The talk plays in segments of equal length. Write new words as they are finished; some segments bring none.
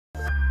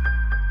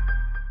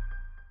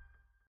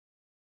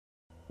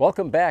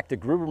Welcome back to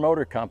Gruber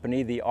Motor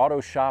Company, the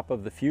auto shop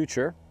of the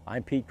future.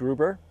 I'm Pete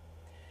Gruber.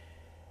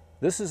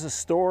 This is a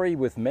story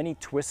with many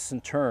twists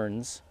and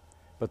turns,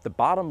 but the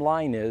bottom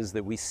line is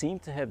that we seem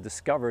to have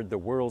discovered the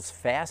world's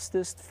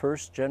fastest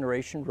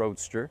first-generation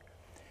Roadster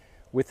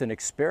with an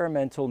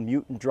experimental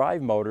mutant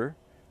drive motor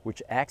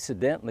which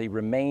accidentally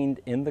remained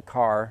in the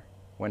car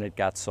when it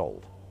got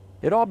sold.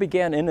 It all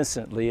began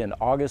innocently in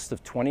August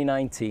of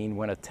 2019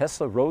 when a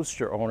Tesla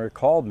Roadster owner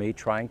called me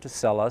trying to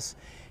sell us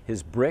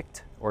his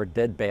bricked or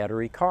dead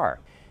battery car.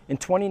 In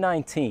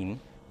 2019,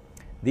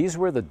 these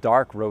were the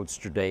dark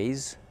Roadster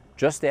days,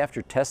 just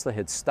after Tesla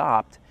had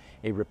stopped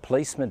a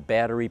replacement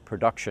battery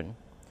production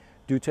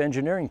due to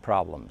engineering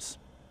problems.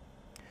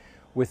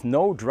 With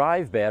no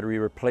drive battery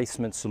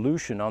replacement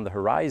solution on the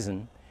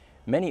horizon,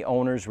 many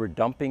owners were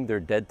dumping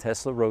their dead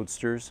Tesla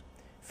Roadsters,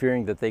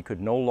 fearing that they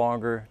could no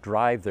longer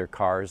drive their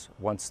cars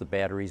once the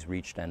batteries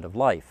reached end of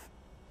life.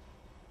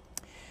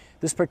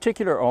 This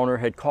particular owner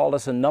had called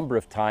us a number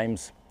of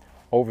times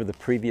over the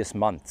previous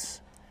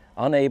months,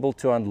 unable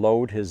to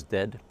unload his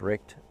dead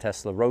bricked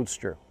Tesla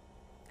Roadster.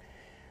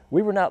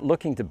 We were not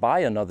looking to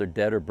buy another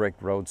dead or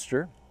bricked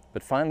Roadster,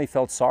 but finally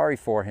felt sorry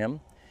for him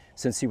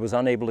since he was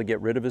unable to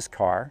get rid of his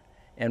car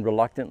and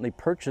reluctantly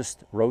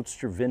purchased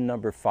Roadster VIN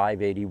number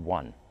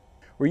 581.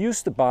 We're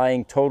used to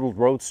buying totaled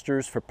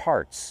Roadsters for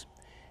parts,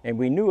 and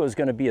we knew it was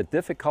going to be a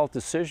difficult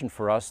decision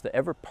for us to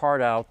ever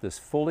part out this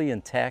fully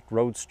intact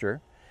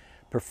Roadster,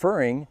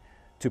 preferring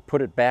to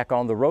put it back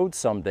on the road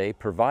someday,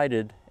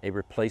 provided a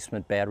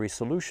replacement battery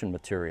solution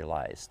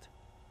materialized.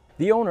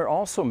 The owner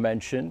also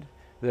mentioned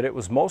that it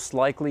was most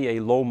likely a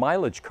low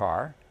mileage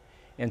car,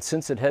 and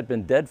since it had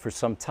been dead for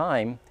some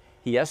time,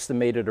 he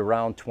estimated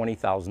around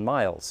 20,000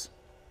 miles.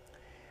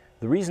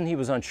 The reason he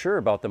was unsure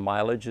about the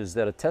mileage is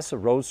that a Tesla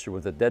Roadster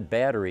with a dead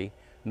battery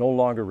no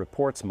longer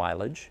reports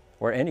mileage,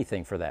 or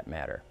anything for that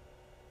matter.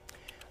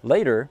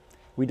 Later,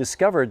 we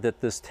discovered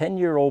that this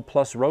 10-year-old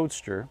plus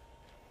Roadster,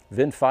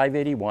 VIN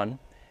 581,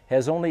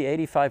 has only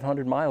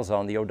 8,500 miles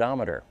on the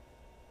odometer.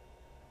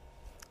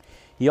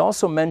 He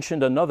also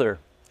mentioned another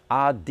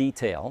odd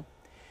detail,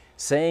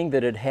 saying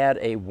that it had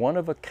a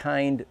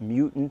one-of-a-kind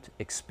mutant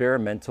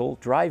experimental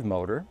drive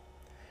motor,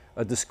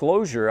 a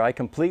disclosure I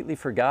completely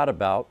forgot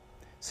about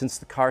since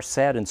the car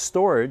sat in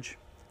storage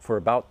for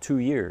about 2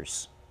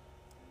 years.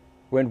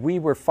 When we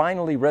were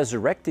finally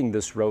resurrecting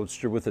this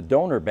Roadster with a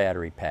donor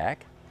battery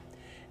pack,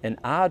 an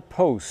odd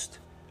post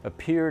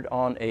appeared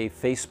on a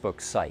Facebook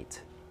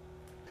site.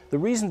 The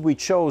reason we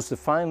chose to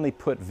finally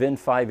put VIN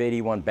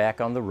 581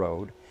 back on the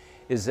road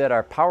is that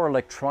our power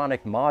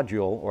electronic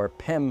module, or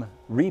PEM,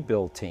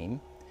 rebuild team,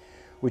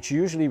 which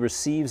usually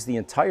receives the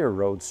entire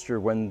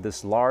Roadster when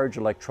this large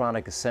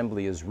electronic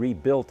assembly is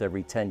rebuilt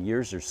every 10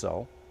 years or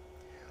so,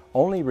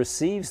 only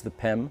receives the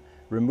PEM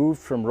removed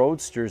from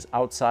Roadsters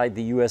outside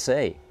the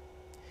USA,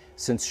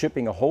 since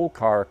shipping a whole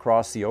car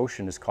across the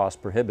ocean is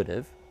cost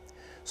prohibitive.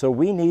 So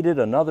we needed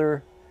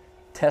another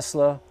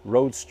Tesla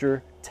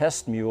Roadster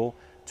test mule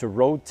to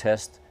road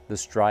test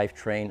this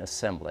drivetrain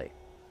assembly.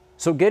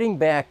 So getting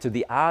back to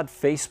the odd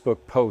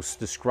Facebook post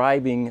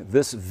describing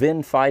this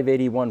VIN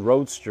 581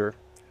 Roadster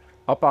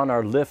up on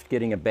our lift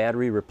getting a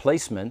battery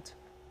replacement,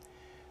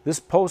 this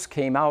post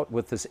came out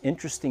with this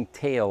interesting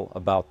tale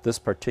about this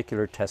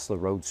particular Tesla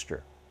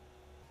Roadster.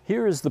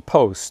 Here is the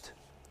post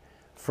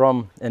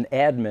from an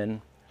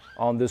admin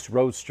on this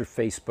Roadster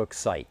Facebook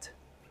site.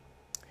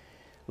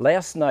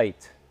 Last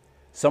night,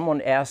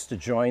 someone asked to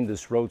join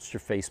this Roadster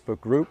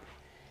Facebook group,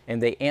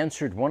 and they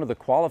answered one of the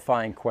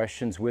qualifying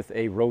questions with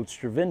a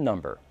Roadster VIN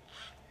number.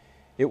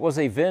 It was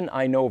a VIN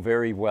I know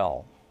very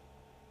well.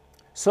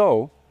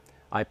 So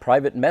I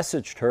private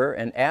messaged her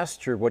and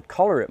asked her what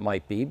color it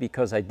might be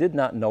because I did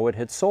not know it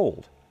had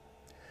sold.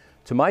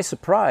 To my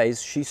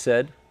surprise, she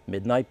said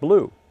midnight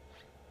blue.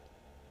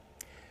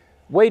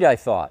 Wait, I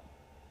thought.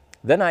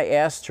 Then I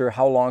asked her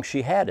how long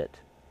she had it.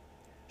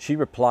 She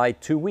replied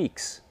 2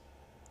 weeks.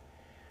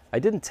 I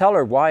didn't tell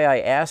her why I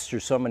asked her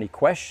so many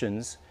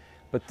questions,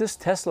 but this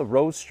Tesla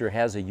Roadster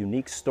has a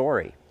unique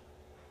story.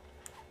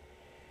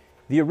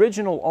 The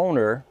original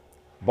owner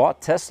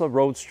bought Tesla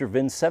Roadster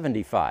VIN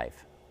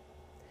 75,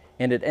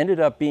 and it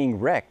ended up being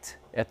wrecked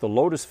at the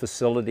Lotus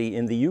facility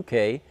in the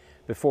UK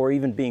before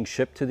even being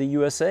shipped to the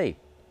USA.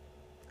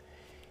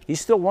 He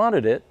still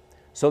wanted it,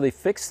 so they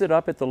fixed it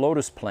up at the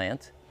Lotus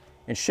plant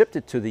and shipped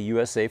it to the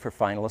USA for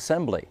final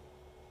assembly.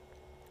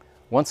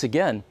 Once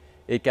again,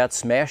 it got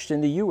smashed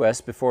in the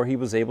US before he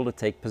was able to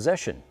take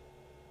possession.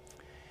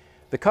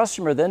 The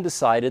customer then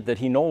decided that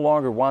he no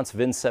longer wants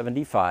VIN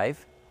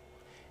 75,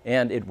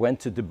 and it went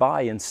to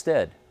Dubai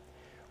instead,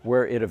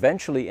 where it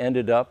eventually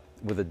ended up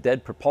with a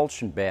dead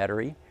propulsion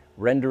battery,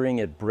 rendering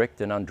it bricked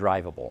and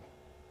undrivable.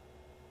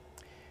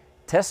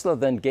 Tesla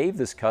then gave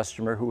this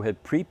customer, who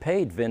had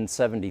prepaid VIN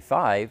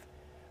 75,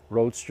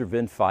 Roadster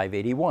VIN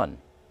 581,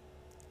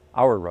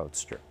 our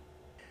Roadster.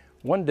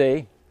 One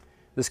day,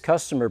 this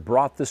customer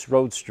brought this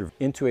Roadster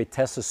into a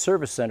Tesla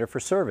service center for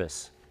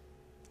service.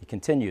 He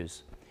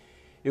continues,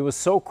 "It was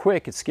so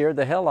quick it scared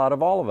the hell out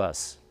of all of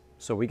us,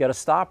 so we got a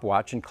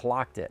stopwatch and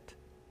clocked it.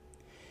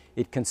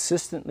 It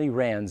consistently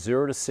ran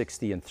 0 to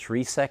 60 in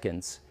 3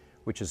 seconds,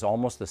 which is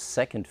almost a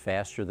second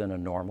faster than a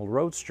normal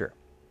Roadster.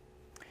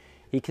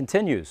 He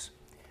continues,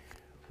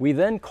 "We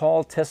then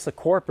called Tesla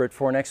Corporate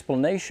for an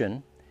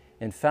explanation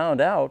and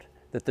found out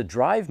that the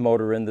drive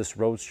motor in this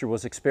Roadster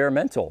was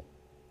experimental,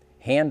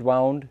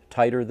 hand-wound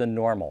tighter than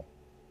normal.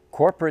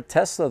 Corporate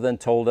Tesla then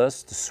told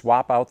us to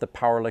swap out the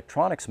power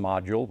electronics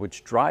module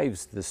which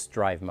drives this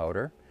drive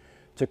motor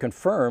to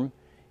confirm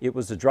it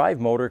was the drive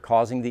motor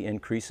causing the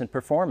increase in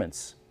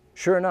performance.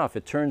 Sure enough,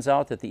 it turns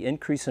out that the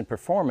increase in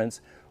performance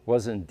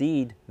was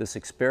indeed this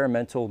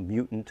experimental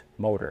mutant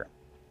motor."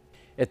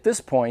 At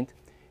this point,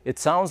 it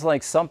sounds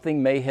like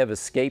something may have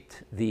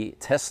escaped the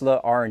Tesla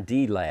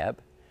R&D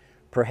lab,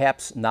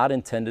 perhaps not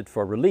intended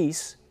for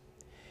release,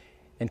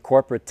 and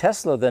corporate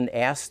Tesla then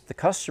asked the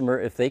customer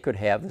if they could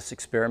have this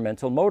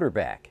experimental motor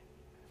back.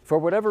 For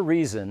whatever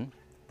reason,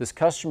 this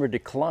customer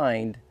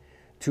declined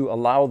to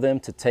allow them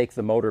to take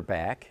the motor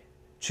back,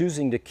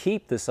 choosing to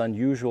keep this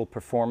unusual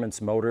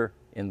performance motor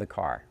in the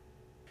car.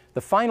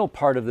 The final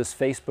part of this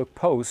Facebook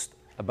post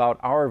about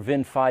our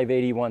VIN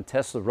 581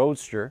 Tesla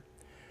Roadster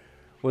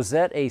was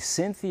that a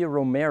Cynthia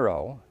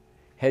Romero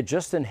had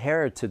just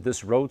inherited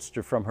this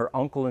Roadster from her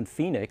uncle in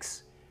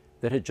Phoenix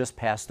that had just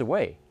passed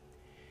away.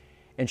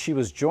 And she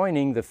was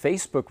joining the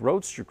Facebook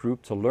Roadster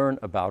group to learn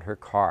about her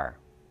car.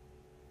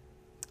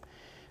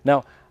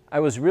 Now,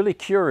 I was really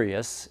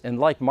curious, and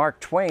like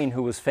Mark Twain,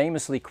 who was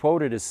famously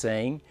quoted as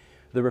saying,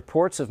 "The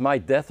reports of my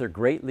death are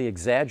greatly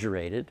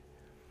exaggerated,"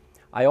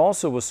 I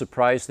also was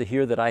surprised to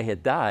hear that I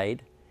had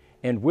died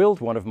and willed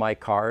one of my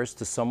cars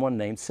to someone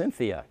named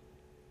Cynthia.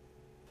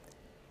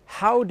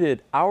 How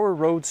did our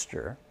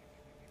Roadster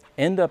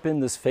end up in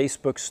this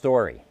Facebook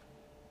story?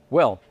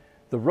 Well,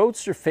 the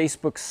Roadster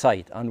Facebook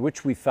site on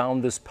which we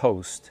found this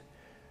post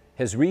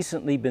has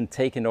recently been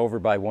taken over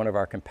by one of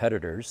our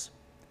competitors,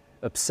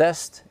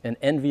 obsessed and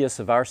envious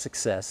of our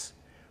success,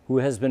 who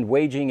has been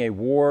waging a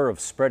war of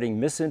spreading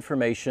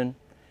misinformation,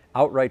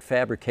 outright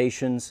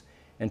fabrications,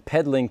 and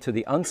peddling to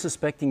the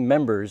unsuspecting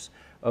members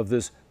of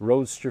this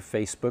Roadster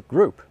Facebook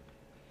group.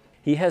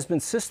 He has been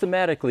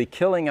systematically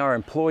killing our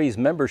employees'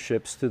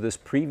 memberships to this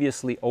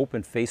previously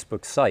open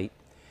Facebook site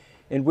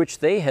in which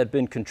they had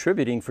been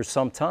contributing for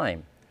some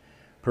time,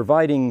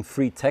 providing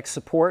free tech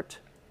support,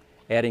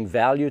 adding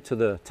value to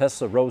the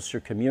Tesla Roadster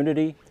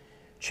community,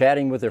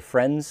 chatting with their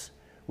friends,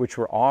 which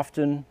were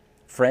often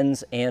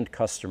friends and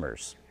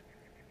customers.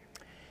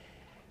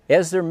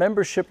 As their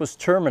membership was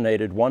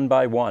terminated one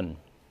by one,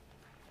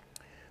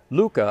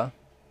 Luca,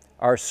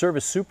 our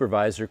service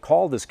supervisor,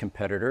 called this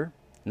competitor,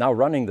 now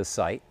running the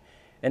site,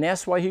 and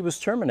asked why he was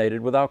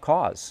terminated without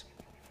cause.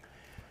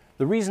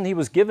 The reason he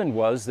was given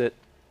was that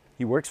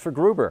he works for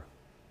Gruber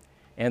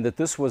and that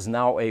this was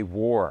now a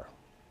war.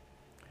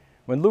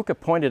 When Luca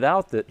pointed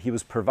out that he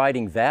was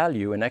providing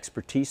value and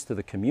expertise to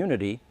the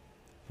community,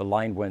 the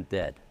line went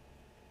dead.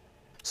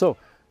 So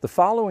the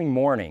following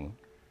morning,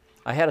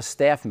 I had a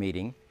staff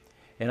meeting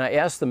and I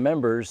asked the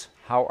members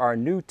how our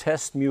new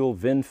test mule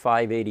VIN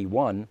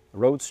 581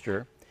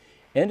 Roadster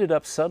ended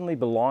up suddenly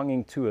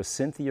belonging to a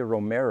Cynthia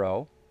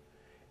Romero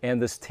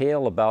and this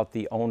tale about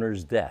the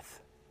owner's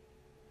death.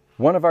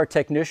 One of our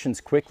technicians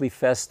quickly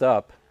fessed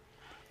up,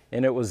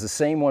 and it was the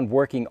same one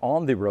working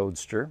on the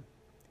Roadster.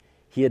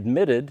 He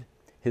admitted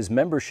his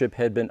membership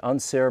had been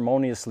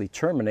unceremoniously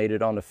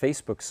terminated on the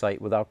Facebook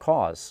site without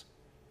cause.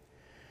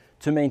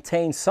 To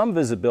maintain some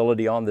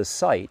visibility on this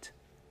site,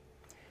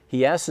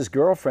 he asked his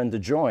girlfriend to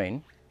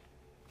join,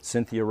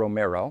 Cynthia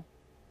Romero,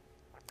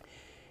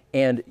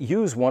 and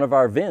use one of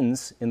our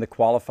VINs in the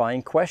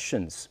qualifying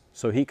questions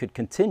so he could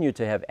continue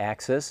to have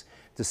access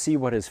to see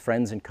what his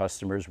friends and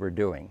customers were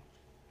doing.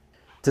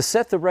 To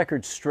set the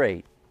record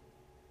straight,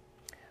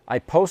 I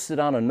posted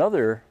on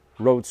another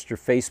Roadster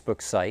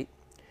Facebook site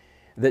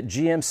that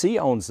GMC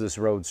owns this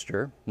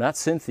Roadster, not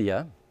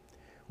Cynthia,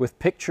 with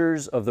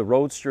pictures of the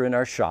Roadster in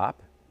our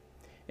shop,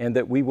 and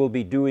that we will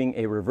be doing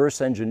a reverse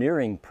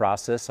engineering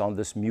process on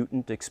this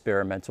mutant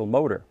experimental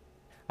motor.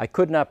 I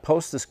could not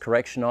post this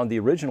correction on the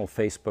original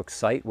Facebook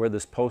site where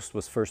this post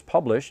was first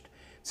published,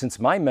 since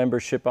my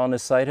membership on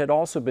this site had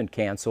also been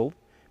canceled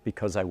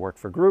because I work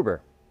for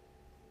Gruber.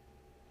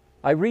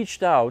 I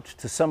reached out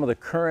to some of the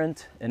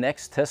current and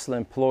ex-Tesla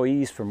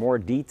employees for more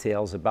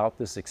details about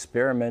this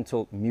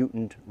experimental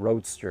mutant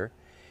Roadster,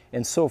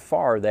 and so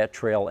far that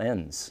trail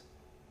ends.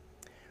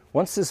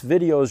 Once this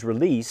video is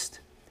released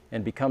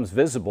and becomes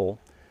visible,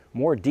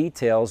 more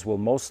details will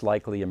most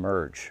likely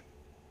emerge.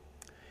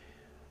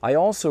 I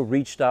also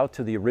reached out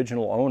to the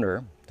original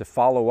owner to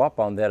follow up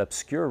on that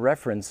obscure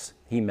reference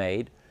he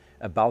made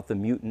about the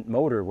mutant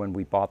motor when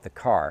we bought the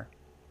car,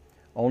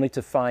 only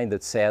to find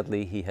that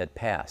sadly he had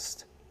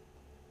passed.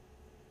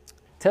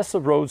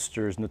 Tesla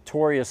Roadsters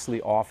notoriously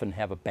often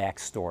have a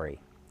backstory.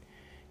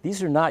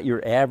 These are not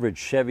your average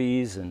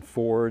Chevys and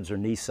Fords or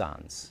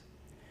Nissans.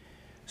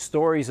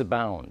 Stories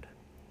abound.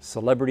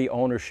 Celebrity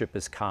ownership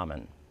is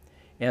common,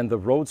 and the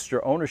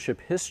Roadster ownership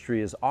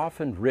history is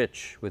often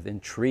rich with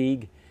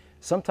intrigue,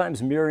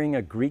 sometimes mirroring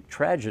a Greek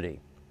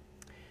tragedy.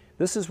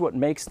 This is what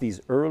makes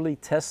these early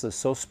Teslas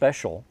so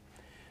special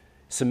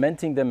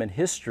cementing them in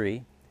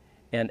history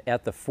and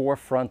at the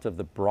forefront of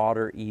the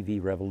broader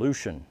EV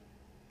revolution.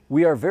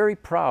 We are very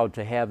proud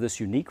to have this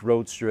unique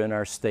Roadster in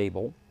our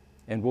stable,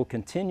 and will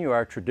continue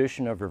our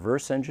tradition of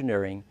reverse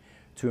engineering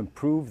to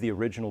improve the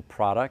original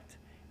product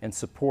and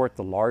support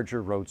the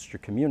larger Roadster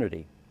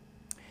community.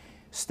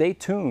 Stay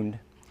tuned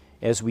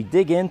as we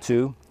dig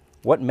into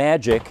what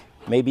magic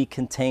may be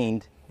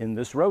contained in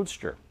this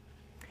Roadster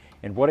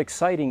and what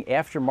exciting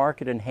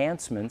aftermarket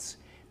enhancements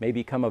may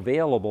become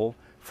available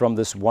from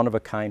this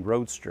one-of-a-kind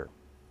Roadster.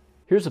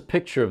 Here's a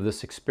picture of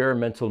this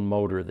experimental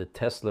motor that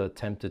Tesla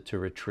attempted to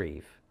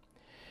retrieve.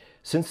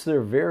 Since there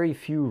are very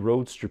few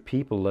Roadster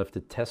people left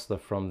at Tesla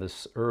from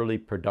this early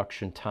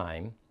production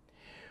time,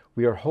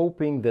 we are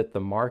hoping that the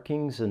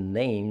markings and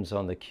names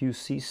on the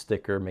QC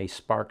sticker may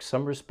spark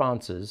some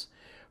responses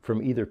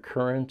from either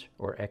current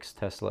or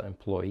ex-Tesla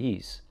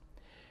employees,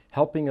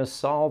 helping us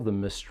solve the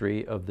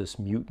mystery of this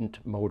mutant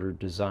motor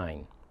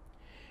design.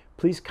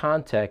 Please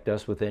contact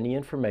us with any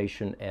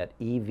information at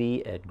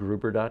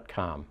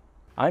ev@gruber.com.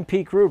 I'm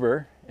Pete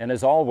Gruber, and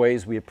as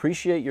always, we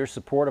appreciate your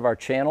support of our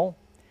channel,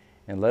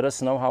 and let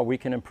us know how we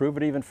can improve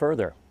it even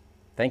further.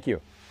 Thank you.